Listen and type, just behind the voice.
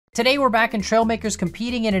Today we're back in Trailmakers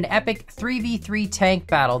competing in an epic 3v3 tank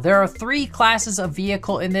battle. There are 3 classes of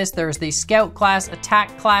vehicle in this. There's the Scout class,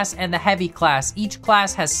 Attack class, and the Heavy class. Each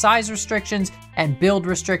class has size restrictions and build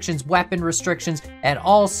restrictions, weapon restrictions, and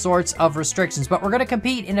all sorts of restrictions. But we're gonna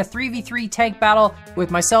compete in a 3v3 tank battle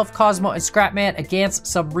with myself, Cosmo, and Scrapman against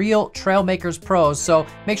some real Trailmakers pros. So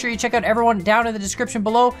make sure you check out everyone down in the description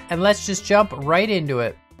below, and let's just jump right into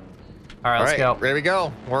it. All right, let's go. There we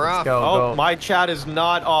go. We're off. Go. My chat is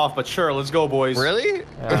not off, but sure, let's go, boys. Really?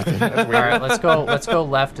 Yeah. All right, let's go. Let's go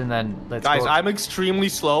left and then let's Guys, go. I'm extremely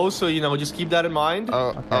slow, so just keep that in mind.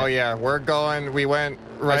 Oh yeah, we're going. We went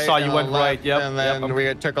right. I saw you went left, right. Yep. And then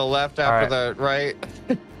we took a left after the right.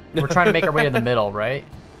 We're trying to make our way to the middle, right?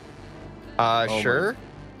 Sure.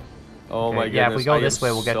 Oh my goodness. Yeah, if we go this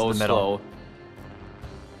way, we'll get to the middle.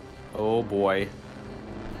 Slow. Oh boy.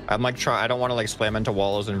 I'm like I don't want to like slam into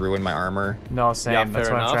walls and ruin my armor. No, same. Yeah, That's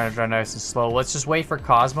fair why I'm enough. trying to drive nice and slow. Let's just wait for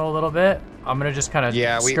Cosmo a little bit. I'm gonna just kind of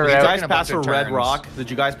skirt Did you out. guys pass a red rock? Did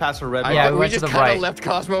you guys pass a red rock? Yeah, we we went to just the kind right. of left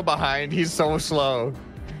Cosmo behind. He's so slow.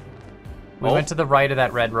 We went to the right of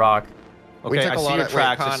that red rock. Okay, we took I a see lot your of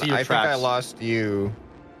tracks. Wait, Con, I see your I tracks. think I lost you.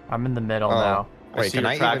 I'm in the middle now. Wait, I see can your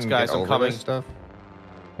I tracks, even guys. get I'm over coming. this stuff?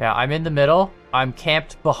 Yeah, I'm in the middle. I'm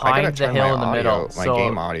camped behind the hill in the middle. My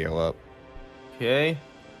game audio up. Okay.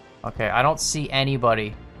 Okay, I don't see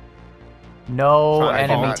anybody. No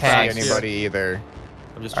enemy I tanks. don't see anybody either.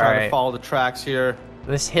 I'm just trying to follow the tracks here.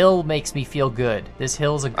 This hill makes me feel good. This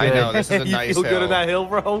hill's a good. I know, this is a nice You feel hill. good in that hill,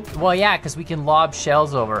 bro? Well, yeah, because we can lob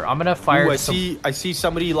shells over. I'm gonna fire. Ooh, I see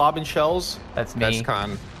somebody lobbing shells. That's me. That's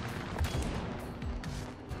Con.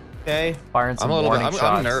 Okay. Firing some I'm a little warning bit.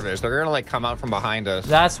 shots. I'm nervous. They're gonna like come out from behind us.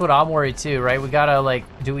 That's what I'm worried too, right? We gotta like,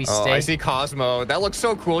 do we stay? I see Cosmo. That looks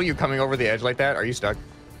so cool. You coming over the edge like that? Are you stuck?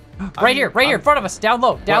 Right here, in front of us, down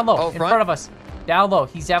low, Oh, in front of us, down low.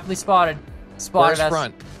 He's definitely spotted Where's us.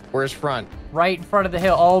 front? Where's front? Right in front of the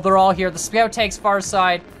hill. Oh, they're all here. The scout tank's far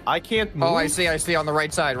side. I can't move. Oh, I see on the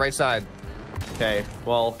right side. Okay,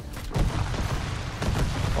 well.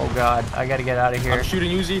 Oh God, I gotta get out of here. I'm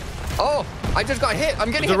shooting Uzi. Oh, I just got hit.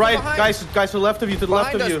 I'm getting To hit the right, from behind. guys to the left of you, to the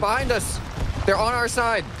left of you. Behind us. They're on our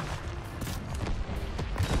side.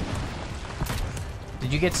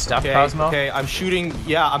 Did you get stuck, Cosmo? Okay, I'm shooting.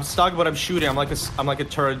 Yeah, I'm stuck, but I'm shooting. I'm like a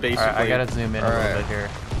turret, basically. All right, I gotta zoom in a little bit here.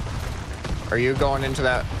 Are you going into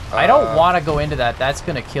that? I don't want to go into that. That's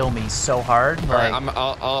gonna kill me so hard. All Like, right,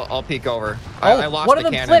 I'll peek over. oh, I lost one the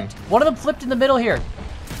of them cannon. flipped. One of them flipped in the middle here.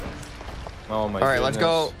 Oh my. All right, let's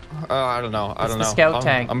go. I don't know. I don't know. The scout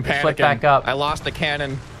tank. I'm panicking. Flip back up. I lost the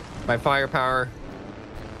cannon. My firepower.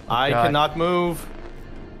 I cannot move.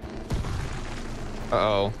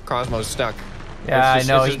 Uh-oh. Cosmo's stuck. Yeah, It's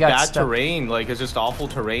just, I know. It's He just got bad stuck. terrain. Like, it's just awful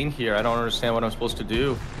terrain here. I don't understand what I'm supposed to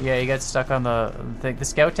do. Yeah, he got stuck on the thing. The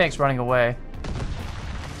scout tank's running away.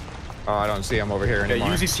 Oh, I don't see him over here Okay,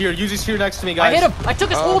 anymore. Uzi's here next to me, guys. I hit him. I took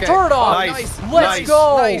his whole okay. turret off. Nice. Let's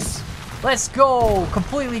go. Nice. Let's go.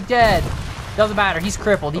 Completely dead. Doesn't matter. He's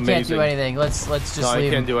crippled. He can't do Amazing. anything. Let's just No, leave I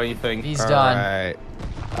him. can't do anything. He's done. Right.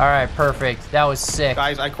 All right, perfect. That was sick.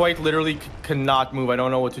 Guys, I quite literally cannot move. I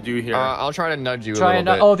don't know what to do here. I'll try to nudge you a Try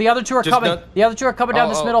little and bit. oh, the other two are Just coming. The other two are coming down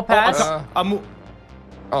this middle pass.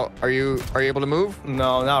 Are you able to move?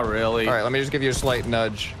 No, not really. All right, let me just give you a slight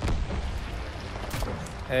nudge.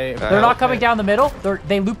 Hey, They're not coming down the middle.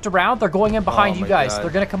 They looped around. They're going in behind you my guys. God.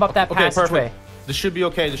 They're gonna come up that passageway. Perfect. This should be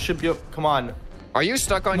okay. This should be. Come on. Are you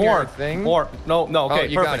stuck on More your thing? More. No. Okay.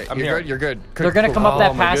 you perfect. got it. I'm You're here. good. You're good. They're gonna come up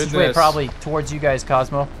that Oh my passageway goodness. probably towards you guys,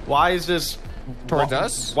 Cosmo. Why is this Towards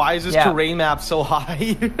us? Why is this terrain map so high?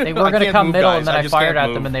 They were gonna come middle, and then I fired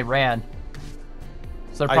at them, and they ran.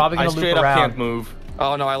 So they're probably gonna I straight loop up around. can't move.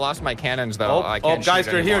 Oh no, I lost my cannons though. I can't guys,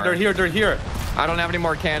 shoot they're here. anymore. They're here. I don't have any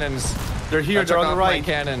more cannons. They're here. They're on the right. My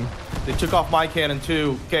cannon. They took off my cannon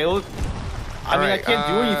too. Okay, look. I mean, I can't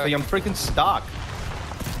do anything. I'm freaking stuck.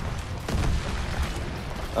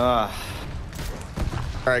 All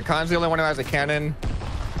right, Khan's the only one who has a cannon.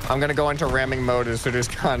 I'm gonna go into ramming mode as soon as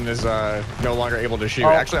Khan is no longer able to shoot.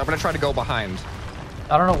 Actually, I'm gonna try to go behind.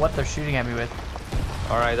 I don't know what they're shooting at me with.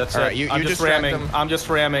 All right, that's All it. right, you I'm just distract ramming. them. I'm just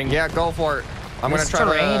ramming. Yeah, go for it. I'm gonna This try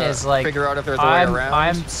terrain to is like, figure out if there's a way around.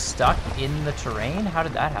 I'm stuck in the terrain? How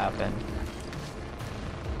did that happen?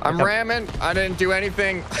 I'm ramming. I didn't do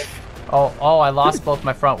anything. Oh, I lost both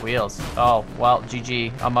my front wheels. Oh, well,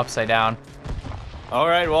 GG. I'm upside down. All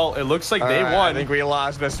right, well, it looks like they won. I think we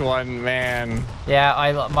lost this one, man.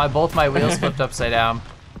 Yeah, both my wheels flipped upside down.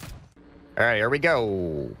 All right, here we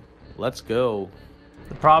go. Let's go.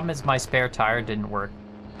 The problem is my spare tire didn't work.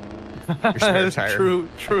 Your spare tire. True.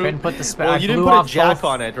 I couldn't put the spare. Well, you didn't put a jack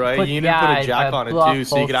on it, right? You didn't put a jack on it too,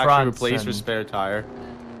 so you could actually replace your spare tire.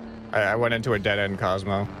 I went into a dead end,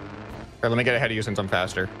 Cosmo. Here, let me get ahead of you since I'm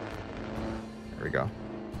faster. There we go.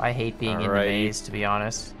 I hate being in the maze, to be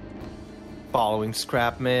honest. Following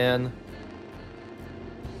Scrap Man.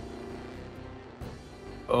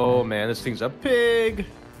 Oh man, this thing's a pig.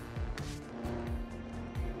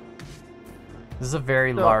 This is a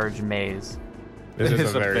very large maze. This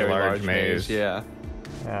is a very large maze. Yeah.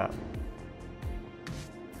 Yeah.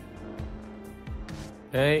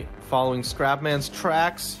 Hey, following Scrapman's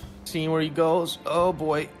tracks, seeing where he goes. Oh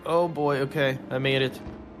boy, okay, I made it.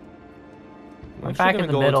 I'm back in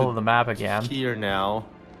the middle of the map again. Here now.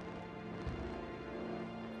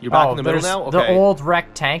 You're back in the middle now? Okay. The old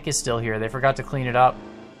wrecked tank is still here. They forgot to clean it up.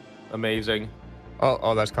 Amazing.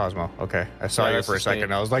 Oh, that's Cosmo. Okay, I saw you for a second.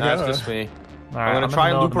 Me. I was like, that's just me. All right, I'm gonna try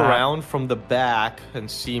and loop around from the back and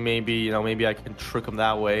see maybe I can trick him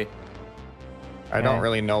that way. I don't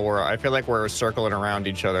really know where. I feel like we're circling around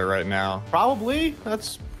each other right now. Probably.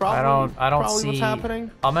 That's probably. I don't see what's happening.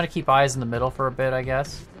 I'm gonna keep eyes in the middle for a bit, I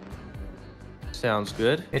guess. Sounds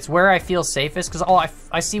good. It's where I feel safest because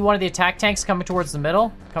I see one of the attack tanks coming towards the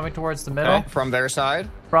middle. Okay. From their side.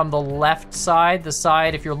 From the left side, the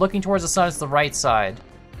side. If you're looking towards the sun, it's the right side.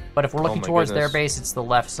 But if we're looking towards their base, it's the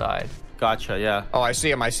left side. Gotcha. Yeah. Oh, I see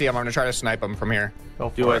him. I'm gonna try to snipe him from here. Go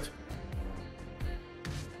for Do it.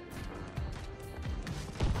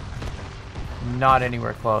 Not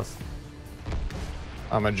anywhere close.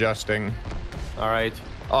 I'm adjusting. All right.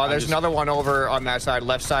 Oh, there's another one over on that side,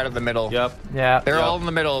 left side of the middle. Yep. Yeah. They're all in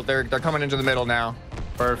the middle. They're coming into the middle now.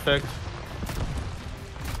 Perfect.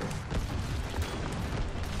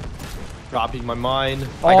 Dropping my mine.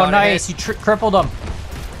 Oh, nice. You crippled him.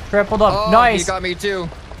 Crippled him. Oh, nice. He got me too.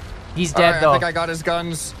 He's dead, though. I think I got his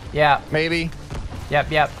guns. Yeah. Maybe.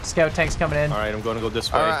 Yep. Scout tank's coming in. All right, I'm going to go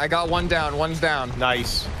this way. All right, I got one down. One's down.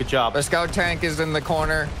 Nice. Good job. The scout tank is in the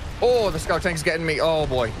corner. Oh, the scout tank's getting me. Oh,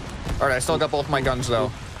 boy. All right, I still got both my guns, though.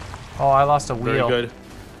 Oh, I lost a wheel. Very good.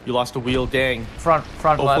 You lost a wheel. Dang. Front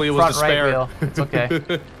Hopefully it was front the right spare. wheel. It's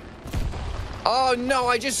okay. Oh, no,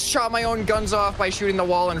 I just shot my own guns off by shooting the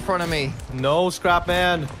wall in front of me. No, Scrap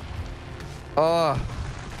Man. Oh.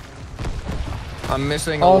 I'm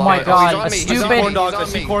missing a Oh lot. my God, Oh, a he's on me. stupid- Corn dogs. I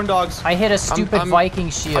see corn dogs. I hit a stupid Viking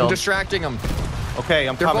shield. I'm distracting him. Okay,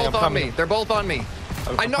 I'm They're coming. both I'm on coming. me. They're both on me.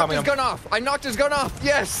 I knocked his gun off. I knocked his gun off.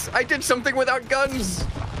 Yes, I did something without guns.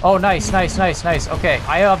 Oh, nice. Okay,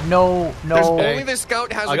 I have no. Only the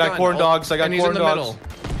scout has a gun. I got corn dogs. And he's in the middle.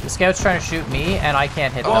 The scout's trying to shoot me, and I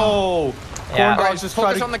can't hit them. Oh. Yeah. Corn All dogs right, just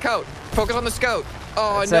focus on the scout. Focus on the scout.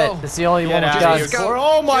 Oh, That's no. it. It's the only one Get with out of guns. here. Scout.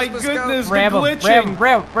 Oh my Just the goodness, the Ram him. glitching.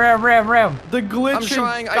 Ram. The glitching. I'm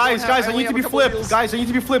trying. Guys, I only need to have be a couple flipped. wheels. Guys, I need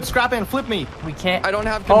to be flipped. Scrap Man, flip me. We can't. I don't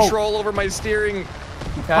have control over my steering.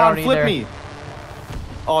 I don't flip either. me.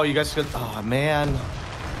 Oh, you guys could. Oh, man.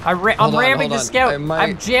 I'm ramming the scout.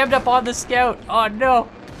 I'm jammed up on the scout. Oh, no.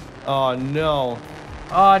 Oh, no.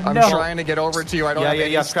 Oh, no. I'm trying to get over to you. I don't have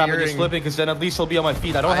any Scrap Man, just steering. flip me, because then at least he'll be on my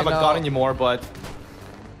feet. I don't have a gun anymore, but...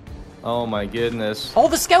 Oh, my goodness. Oh,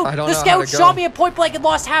 the scout! I don't The know how scout to go. shot me at point blank and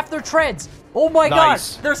lost half their treads. Oh my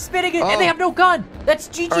Nice. God! They're spinning it, and they have no gun. That's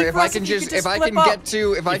GG All right, for us. if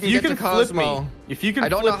I can get to Cosmo. If you can I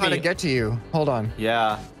don't flip know how me. to get to you. Hold on.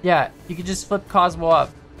 Yeah. Yeah, you can just flip Cosmo up.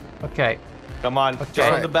 Okay. Come on. Just on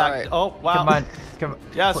Alright, the back. alright. Oh, wow. Come on.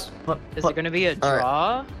 Yes. Flip. Is it going to be a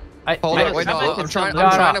draw? Hold on. Wait, no. I'm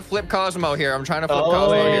trying to flip Cosmo here. I'm trying to flip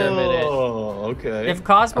Cosmo here. Oh, okay. If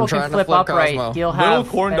Cosmo can flip upright, he'll Little have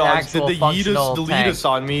corn an dogs did actual the functional delete tank. us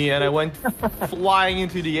on me, and I went flying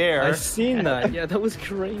into the air. I've seen that. Yeah, that was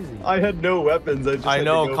crazy. I had no weapons. I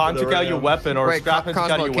know. Con took out your weapon, or Wait, Scrap has got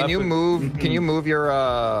Cosmo, your can weapon. you move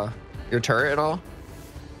your turret at all?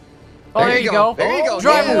 Oh, there you go. There you go.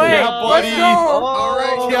 Drive Yeah. away. Yeah, buddy. Let's go. All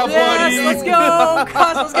right. Yeah, Yes, buddy. let's go.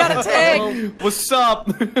 Cosmo's got a tank. What's up?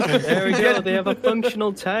 There we go. They have a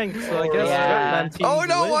functional tank, so I guess Yeah. Scrapman team Oh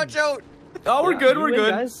no! win. Watch out! Oh, we're good. you We're win,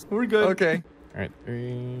 good. guys. We're good. Okay. All right.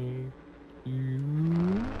 3, 2,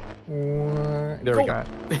 1. There we go.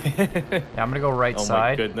 Yeah, I'm gonna go right Oh my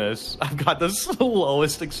side. goodness. I've got the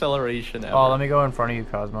slowest acceleration ever. Oh, let me go in front of you,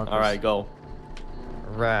 Cosmo. All right, go.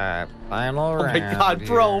 Right. Final Oh round. my god,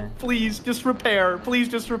 bro. here. Please, just repair. Please,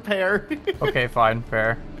 just repair. Okay, fine,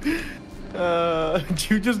 fair.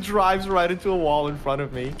 You just drives right into a wall in front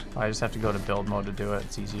of me. I just have to go to build mode to do it.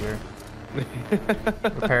 It's easier.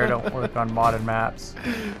 Repair don't work on modded maps.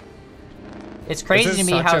 It's crazy is to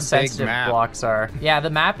me such a how big sensitive map. blocks are. Yeah, the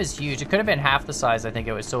map is huge. It could have been half the size. I think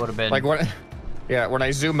it still would have been. Like when, yeah, when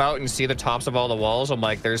I zoom out and see the tops of all the walls, I'm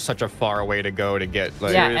like, there's such a far way to go to get.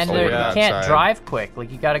 Like, yeah, and over you that can't side. drive quick. Like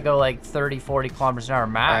you got to go like 30, 40 kilometers an hour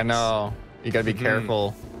max. I know. You gotta be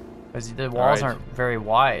careful. Because the walls Alright. aren't very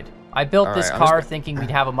wide. I built All this right, car thinking we'd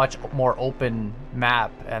have a much more open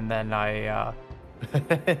map, and then I,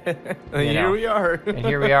 Here we are. and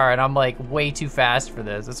here we are, and I'm like way too fast for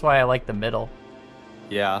this. That's why I like the middle.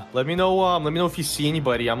 Yeah, let me know. Let me know if you see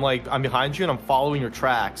anybody. I'm behind you and I'm following your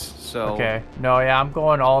tracks. So Okay. No, yeah, I'm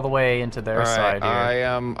going all the way into their side here.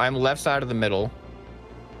 I'm left side of the middle.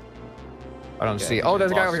 I don't Okay, see. Oh,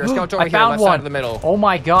 there's a guy over here. Scout over I here, found left one. side of the middle. Oh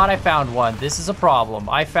my god, I found one. This is a problem.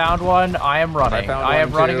 I found one. I am running. found I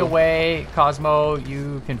am one running too. away. Cosmo,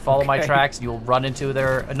 you can follow my tracks. You'll run into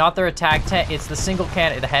not their attack tank. It's the single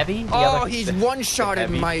cannon, the heavy. The Oh, other, he's one-shotted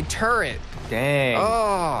heavy. my turret. dang,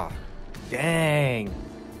 Oh, dang.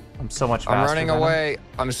 I'm so much faster. I'm running than him. away.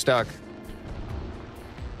 I'm stuck.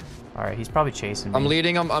 All right, he's probably chasing me. I'm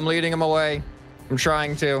leading him. I'm leading him away. I'm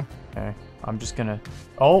trying to. Okay, I'm just gonna.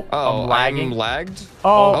 Oh, Oh, I'm lagging. I'm lagged.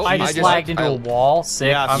 Oh, Oh, I just lagged into a wall. Sick.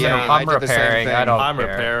 Yeah, I'm, yeah, I'm I did the same repairing. I thing. don't I'm care.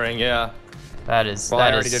 repairing. Yeah. That is Well, that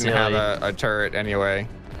I already is didn't silly. have a turret anyway.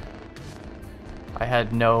 I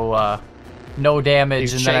had no damage,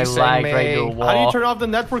 He's and then I chasing lagged right into a me. wall. How do you turn off the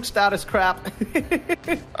network status crap?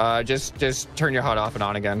 Just turn your HUD off and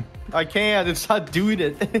on again. I can't. It's not doing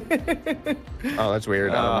it. Oh, that's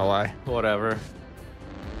weird. I don't know why. Whatever.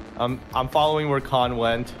 I'm following where Khan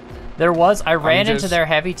went. I ran into just- their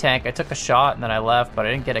heavy tank. I took a shot and then I left, but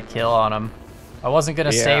I didn't get a kill on him. I wasn't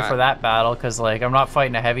gonna stay Yeah. for that battle because like I'm not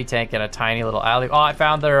fighting a heavy tank in a tiny little alley. Oh, I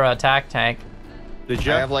found their attack tank. Did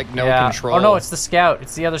you? I have like no Yeah. control. Oh no, it's the scout.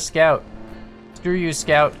 It's the other scout. Screw you,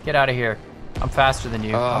 scout. Get out of here. I'm faster than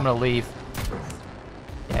you. I'm gonna leave.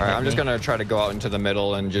 Yeah, All right, hit I'm just me. gonna try to go out into the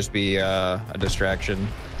middle and just be a distraction.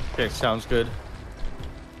 Okay, sounds good.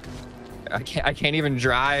 I can't even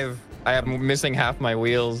drive. I am missing half my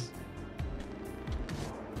wheels.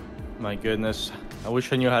 My goodness. I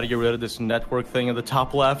wish I knew how to get rid of this network thing at the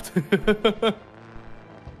top left.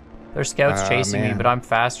 Their scout's chasing me, man. but I'm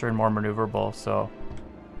faster and more maneuverable. So.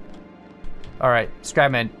 All right,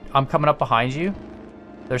 Scrapman, I'm coming up behind you.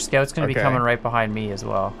 Their scout's gonna be Okay. coming right behind me as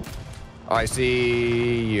well. Oh, I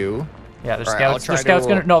see you. Yeah, their All right, I'll scouts. Their try scout's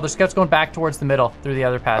to- gonna. No, their scout's going back towards the middle through the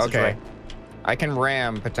other passageway. Okay. I can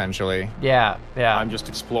ram potentially. Yeah, yeah. I'm just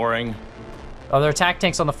exploring. Oh, their attack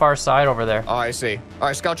tank's on the far side over there. Oh, I see. All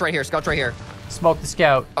right, scout's right here. Scout's right here. Smoke the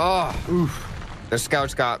scout. Oh, oof. The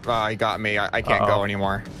scout's got. He got me. I can't Uh-oh. go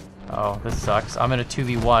anymore. Oh, this sucks. I'm in a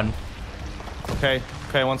 2v1. Okay,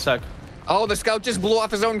 one sec. Oh, the scout just blew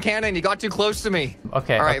off his own cannon. He got too close to me.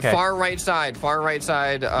 Okay, All right, okay. far right side. Far right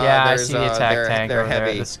side. Yeah, I there's, see the attack they're, tank They're over heavy.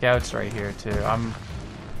 there. The scout's right here too.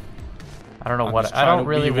 I don't know I'm what. just I trying don't to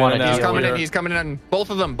really weave want in to and out He's deal coming with in. it. He's coming in. Both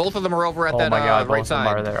of them are over at Oh that my God, right both of them side.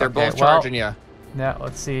 are there. They're Okay, both well- charging you. Yeah,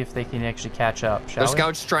 let's see if they can actually catch up. Shall The we?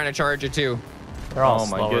 scout's trying to charge you too. They're all Oh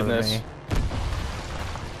my slower goodness. than me.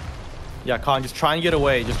 Yeah, Khan, just try and get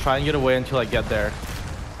away. Just try and get away until I get there.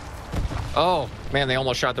 Oh man, they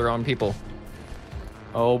almost shot their own people.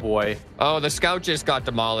 Oh boy. Oh, the scout just got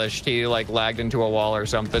demolished. He like lagged into a wall or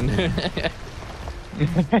something.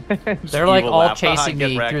 They're like Evil all laugh. chasing Get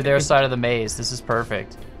me wrecked. through their side of the maze. This is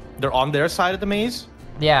perfect. They're on their side of the maze?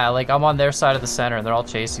 Yeah, like I'm on their side of the center and they're all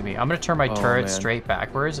chasing me. I'm gonna turn my Oh, turret man. straight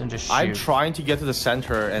backwards and just shoot. I'm trying to get to the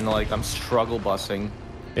center and like I'm struggle busing.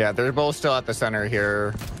 Yeah, they're both still at the center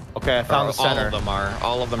here. Okay, I found the center. All of them are.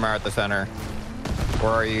 All of them are at the center.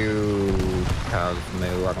 Where are you?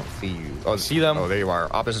 Cosmo? I don't see you. Oh, See them? Oh, there you are.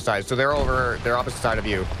 Opposite side. So they're over. They're opposite side of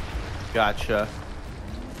you. Gotcha.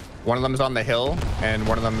 One of them's on the hill, and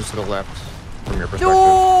one of them is to the left from your perspective.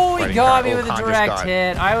 Oh, he Fighting got car. me Oh, with a Khan just direct got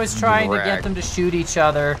hit. I was trying to get wrecked. them to shoot each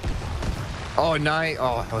other. Oh, nice.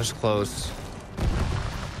 Oh, that was close.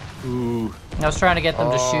 Ooh. I was trying to get them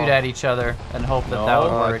to Oh. shoot at each other and hope that that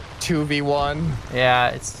would work. 2v1. Yeah,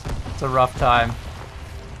 it's a rough time.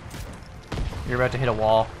 You're about to hit a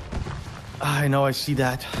wall. I know, I see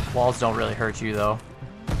that. Walls don't really hurt you though.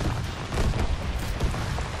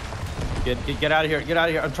 Get out of here. Get out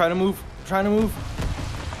of here. I'm trying to move.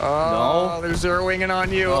 Oh, No. they're zeroing in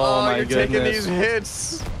on you. Oh, Oh, my you're taking goodness. these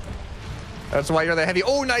hits. That's why you're the heavy.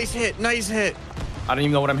 Oh, nice hit. Nice hit. I don't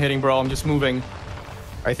even know what I'm hitting, bro. I'm just moving.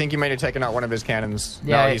 I think you might have taken out one of his cannons.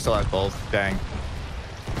 Yeah, No, he still has both. Dang.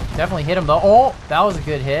 Definitely hit him though. Oh, that was a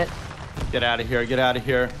good hit. Get out of here. Get out of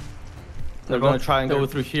here. They're both- gonna try and go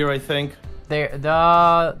through here, I think.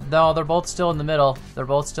 No, they're both still in the middle. They're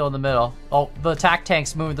both still in the middle. Oh, the attack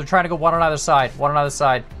tank's moving. They're trying to go one on either side. One on either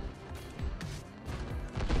side.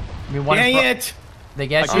 I mean, one in Dang front- it! They I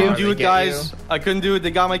get couldn't you. do They it, get guys. you. I couldn't do it.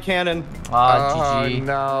 They got my cannon. Ah, GG.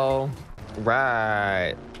 no.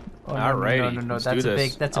 Right. Oh, Alrighty, no. let's That's do a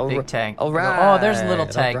this. big. That's a big tank. all Oh, there's a little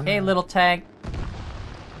right, tank. all Hey, right. little tank.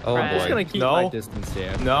 Oh I'm just boy. gonna keep my distance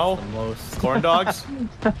here. No. The most. Corn dogs.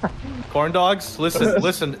 Corn dogs.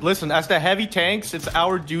 Listen. As the heavy tanks, it's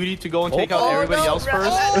our duty to go and take out everybody else first.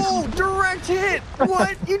 Oh, direct hit!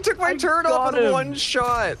 What? You took my turret off in one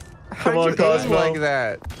shot. How'd you aim like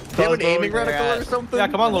that? Do you have an aiming reticle or something? Yeah,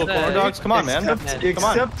 come on, little corn dogs. Come on, man.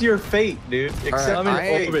 Accept your fate, dude. Accept I'm your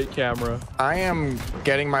in fate. orbit camera. I am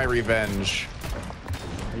getting my revenge.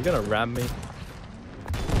 Are you gonna ram me?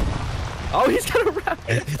 Oh, he's gonna ram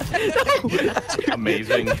me.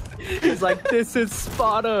 Amazing. He's like, this is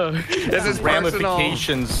Sparta. This is personal.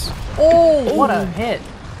 Ramifications. Oh, what a hit.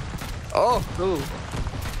 Oh. Ooh.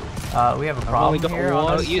 We have a problem here.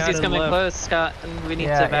 one. Oh, Yuzi's cannon coming left. close, Scott. We need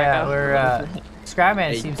to Yeah, back yeah, up. we're,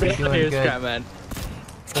 Scrapman Hey, seems to be get out of doing here, good. Scrapman.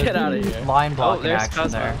 Get out of here. Line Oh, blocking there's action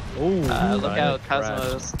Cosmo. there. Ooh, Look out,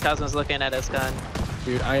 Cosmo's. Cosmo's looking at us, gun.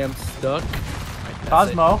 Dude, I am stuck.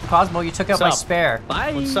 Cosmo, you took out my What's up? spare.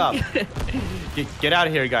 Bye. What's up? Get out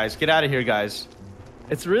of here, guys. Get out of here, guys.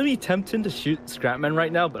 It's really tempting to shoot Scrapman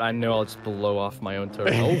right now, but I know I'll just blow off my own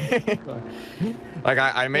turret. Oh. Like,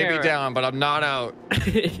 I may Here. be down, but I'm not out.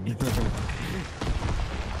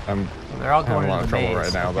 I'm They're all having going a lot into of the trouble maze.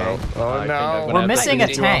 right now, though. okay. Oh, I think I'm no. gonna We're have missing to a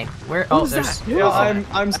take tank. Where? Oh, Who's there's. that? Yeah,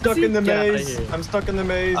 I'm stuck in the Get outta maze. here. I'm stuck in the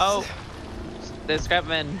maze. Oh, there's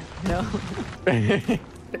Scrapman. No.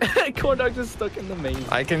 Corn Dog's just stuck in the maze.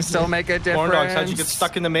 I can still make a difference. Corn dogs, how'd you get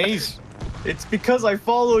stuck in the maze? It's because I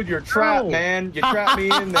followed your trap, Ow. man. You trapped me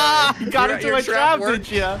in there. You got Your- into your my trap, worked?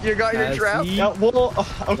 did ya? You got your Has trap? he? Yeah, well,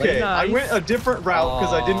 okay, Very I nice. went a different route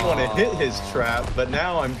because I didn't want to hit his trap, but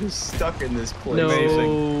now I'm just stuck in this place. No.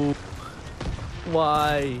 Amazing.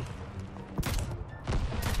 Why?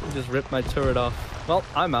 You just ripped my turret off. Well,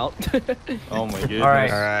 I'm out. Oh my goodness. All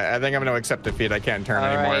right. All right, I think I'm going to accept defeat. I can't turn All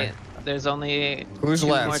anymore. right. There's only Who's two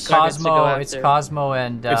left? more targets to go Cosmo. It's after. Cosmo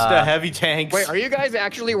and. It's the heavy tanks. Wait, are you guys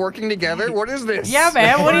actually working together? What is this? Yeah,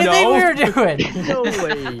 man. What do you think we were doing? No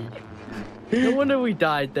way. No wonder we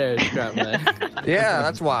died there, Scrapman. Yeah,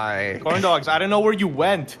 that's why. Corn dogs, I don't know where you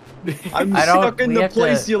went. I'm I don't- stuck in we the have to-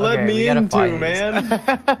 place you led okay, me we gotta into, find man.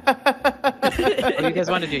 What do you guys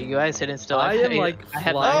want to do? You guys sitting still. I am like I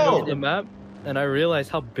have flying Oh. over the map, and I realize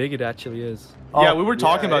how big it actually is. Yeah, we were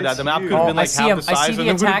talking yeah, about that. it's The map huge. could have Oh, been like I see half him. the size. I see and the it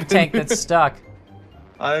would've attack been- tank that's stuck.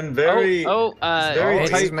 I'm very. very very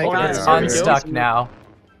It's, tight corner. it's There we go. unstuck now.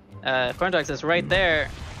 Corn Dogs is right there.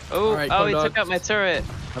 Oh, Alright, oh, Corn he took Dogs. out my turret.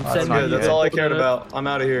 I'm that's sending not you. Good, that's all I cared about. I'm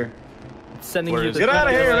out of here. Sending Where you is the it? Get out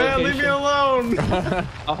of here, man! location. Leave me alone!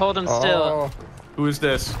 I'll hold him still. Oh, Who is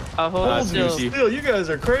this? I'll hold him That's still. Lucy. Still, you guys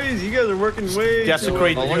are crazy. You guys are working way.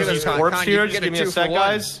 Desecrate well, look at Lucy's this, corpse Con, you here. can Just get give a me a 2 sec, for 1.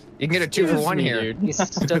 guys. You can get a 2 for 1 me, here. dude. He's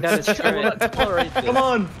still got his turret. Tolerate this. Come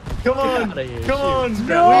on! Come on! outta here, Come on! shoot.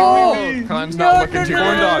 No! Leave me! Con's not looking too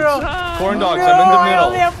Corn good. dogs. Corn dogs, No, I'm in the I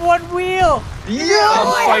only middle. have one wheel.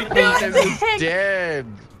 Yeah, fighting. this is dead.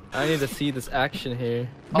 I need to see this action here.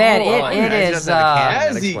 Man, Oh, it it is. just had a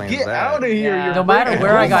cannon. That Azzy, explains get that. out of here! Yeah. You're No matter breaking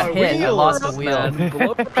where I all got my hit, I wheels. lost the wheel. Man,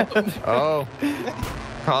 blow up. Oh.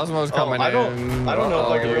 Cosmo's coming I don't in. know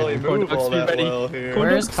if I can really Corn move dogs, all be that ready. well here.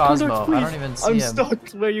 Where is Corn dogs, Cosmo? I please. don't even see I'm him. stuck.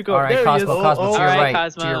 Where you go? All right, There Cosmo, he is. Cosmo, Oh, to All your right, right.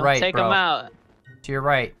 Cosmo, To your right, take bro. him out. To your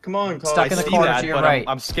right. Come on, Stuck in the I see corner that, to your but right.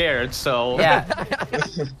 I'm scared, so. Yeah.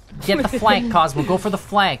 Get the flank, Cosmo. Go for the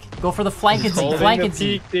flank. Go for the flankency. Holding the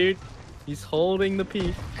Flankency. peak, dude. He's holding the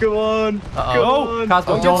peak. Come on! Uh-oh. Come on!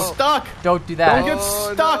 Cosmo, Don't don't get stuck. don't do that. Don't get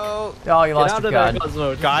stuck. No. Oh, you Get lost out your of there, gun.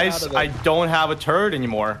 Cosmo. Just Guys, get out of there. I don't have a turret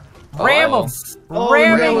anymore. Ram him. Oh,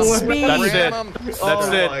 Ramming no. speed. That's it. Ram 'em. That's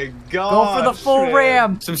Oh it. my Go god! for the full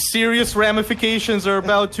ram. Some serious ramifications are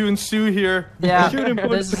about to ensue here. Yeah. Shoot him,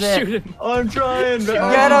 This is shoot it. him. I'm trying. But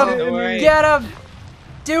Get Don't him. worry. Get him.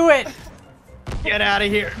 Do it. Get out of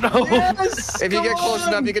here. No. Yes! If you come get close on.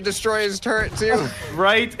 enough, you can destroy his turret too.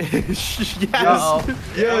 Right? Yes. Uh-oh.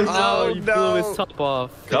 Yes! Oh, Oh, he blew his top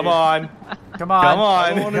off. Come on. Come on. Come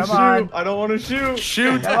I on. don't want to Come shoot. on. I don't want to shoot.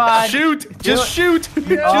 Shoot. Come on. Shoot. Just shoot.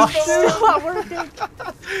 Oh, it's not working.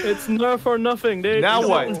 It's nerf or nothing, dude. Now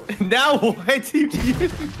what? Now what? Come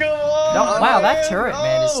on! No, wow, that man. turret,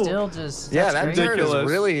 man, is Oh. still just. Yeah, that's that great. turret is Ridiculous.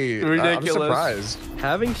 really Ridiculous. I'm surprised.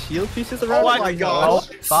 Having shield pieces Oh around. my Oh, gosh!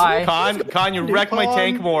 bye. Con, you wrecked my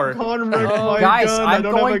tank more. Con wrecked my Guys, gun. I I'm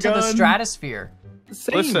don't going have to a the gun. stratosphere.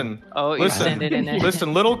 Same. Listen. Oh, you Listen. send it in there.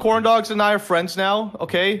 Listen, little corn dogs and I are friends now,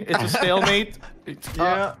 okay? It's a stalemate.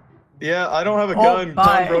 Yeah, yeah. I don't have a Oh, gun.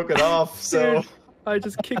 bye. Con broke it off. So I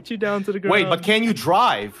just kicked you down to the ground. Wait, but can you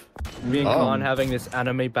drive? Me and Khan having this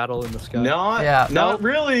anime battle in the sky. Not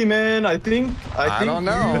really, man. I think I don't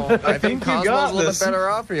know. I think you Cosmo's got a little this. bit better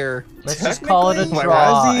off here. Let's just call it a Technically,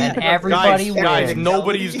 draw, Razzie- and everybody Guys, wins.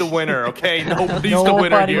 nobody's the winner, okay? Nobody's the winner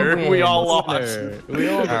Nobody here. We wins. all lost. We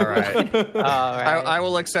all All right. All right. I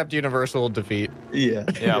will accept universal defeat. Yeah.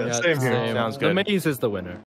 Yeah, Same here. Sounds The good. maze is the winner.